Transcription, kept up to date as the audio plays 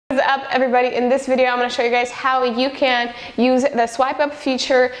up, everybody? In this video I'm going to show you guys how you can use the swipe up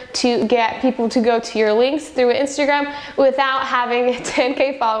feature to get people to go to your links through Instagram without having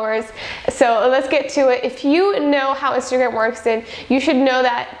 10K followers. So let's get to it. If you know how Instagram works, then you should know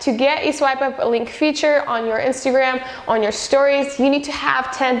that to get a swipe up link feature on your Instagram, on your stories, you need to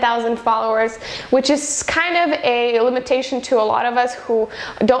have 10,000 followers, which is kind of a limitation to a lot of us who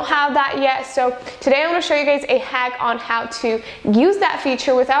don't have that yet. So today I'm going to show you guys a hack on how to use that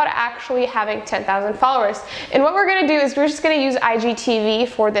feature without actually having 10,000 followers. And what we're going to do is we're just going to use IGTV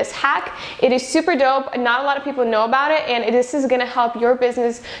for this hack. It is super dope. Not a lot of people know about it, and this is going to help your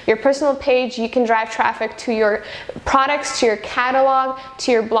business, your personal page. You can drive traffic to your products, to your catalog,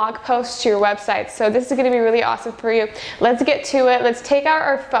 to your blog posts, to your website. So this is going to be really awesome for you. Let's get to it. Let's take out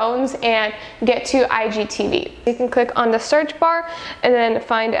our phones and get to IGTV. You can click on the search bar and then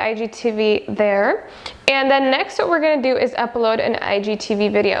find IGTV there. And then next what we're going to do is upload an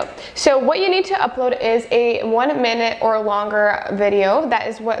IGTV video. So what you need to upload is a 1 minute or longer video. That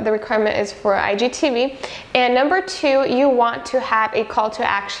is what the requirement is for IGTV. And number two, you want to have a call to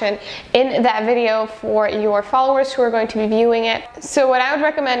action in that video for your followers who are going to be viewing it. So what I would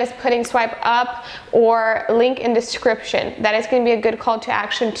recommend is putting swipe up or link in description. That is going to be a good call to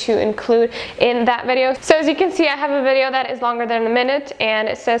action to include in that video. So as you can see, I have a video that is longer than a minute and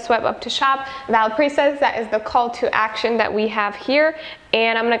it says swipe up to shop, valid presets. That is the call to action that we have here.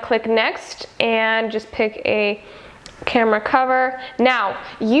 And I'm going to click next and just pick a camera cover. Now,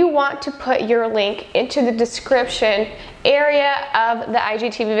 you want to put your link into the description area of the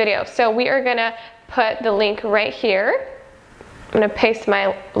IGTV video. So we are going to put the link right here. I'm going to paste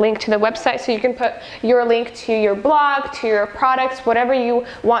my link to the website, so you can put your link to your blog, to your products, whatever you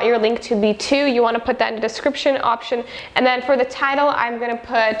want your link to be to. You want to put that in the description option. And then for the title, I'm going to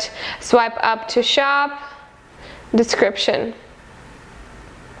put swipe up to shop, description.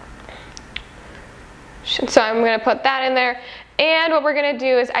 So I'm going to put that in there. And what we're going to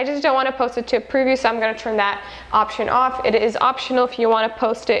do is, I just don't want to post it to a preview, so I'm going to turn that option off. It is optional. If you want to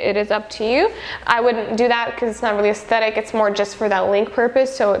post it, it is up to you. I wouldn't do that because it's not really aesthetic. It's more just for that link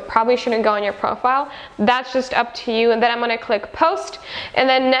purpose, so it probably shouldn't go on your profile. That's just up to you. And then I'm going to click post. And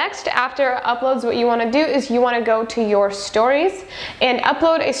then next, after uploads, what you want to do is you want to go to your stories and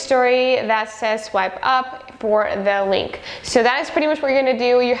upload a story that says swipe up for the link. So that is pretty much what you're going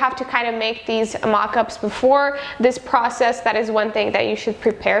to do. You have to kind of make these mock-ups before this process. That is one thing that you should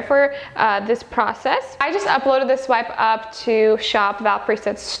prepare for this process. I just uploaded the swipe up to shop valid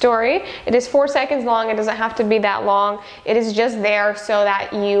presets story. It is 4 seconds long. It doesn't have to be that long. It is just there so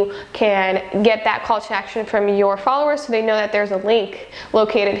that you can get that call to action from your followers, so they know that there's a link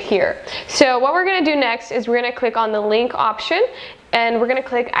located here. So what we're going to do next is we're going to click on the link option and we're going to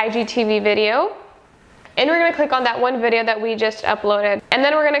click IGTV video. And we're going to click on that one video that we just uploaded, and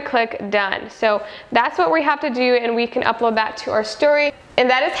then we're going to click done. So that's what we have to do, and we can upload that to our story. And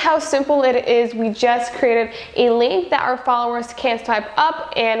that is how simple it is. We just created a link that our followers can swipe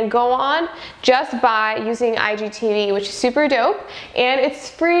up and go on just by using IGTV, which is super dope. And it's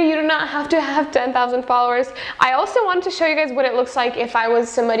free. You do not have to have 10,000 followers. I also wanted to show you guys what it looks like if I was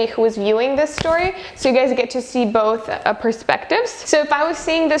somebody who was viewing this story, so you guys get to see both perspectives. So if I was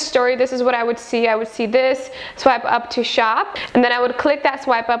seeing this story, this is what I would see. I would see this, swipe up to shop, and then I would click that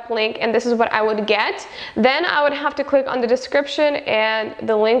swipe up link, and this is what I would get. Then I would have to click on the description, and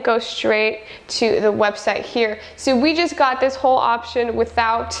the link goes straight to the website here. So we just got this whole option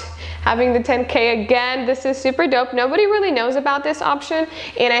without having the 10K. Again, this is super dope. Nobody really knows about this option,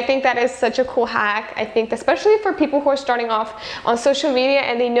 and I think that is such a cool hack. I think especially for people who are starting off on social media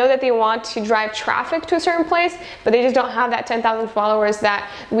and they know that they want to drive traffic to a certain place, but they just don't have that 10,000 followers that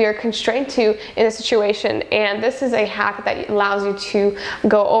we are constrained to in a situation. And this is a hack that allows you to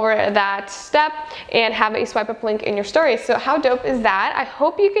go over that step and have a swipe up link in your story. So how dope is that? I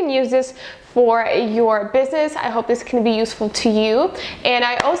hope you can use this for your business. I hope this can be useful to you. And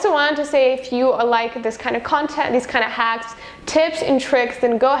I also wanted to say, if you like this kind of content, these kind of hacks, tips and tricks,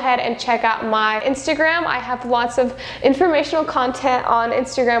 then go ahead and check out my Instagram. I have lots of informational content on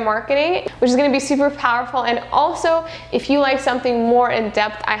Instagram marketing, which is going to be super powerful. And also, if you like something more in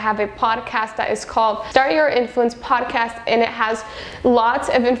depth, I have a podcast that is called Start Your Influence Podcast, and it has lots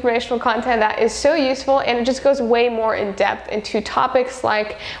of informational content that is so useful, and it just goes way more in depth into topics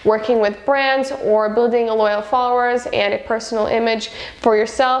like working with brands or building a loyal followers and a personal image for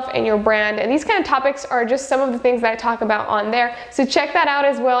yourself and your brand. And these kind of topics are just some of the things that I talk about on there. So check that out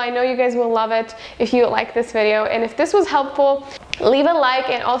as well. I know you guys will love it if you like this video. And if this was helpful, leave a like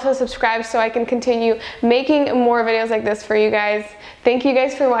and also subscribe so I can continue making more videos like this for you guys. Thank you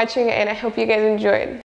guys for watching, and I hope you guys enjoyed.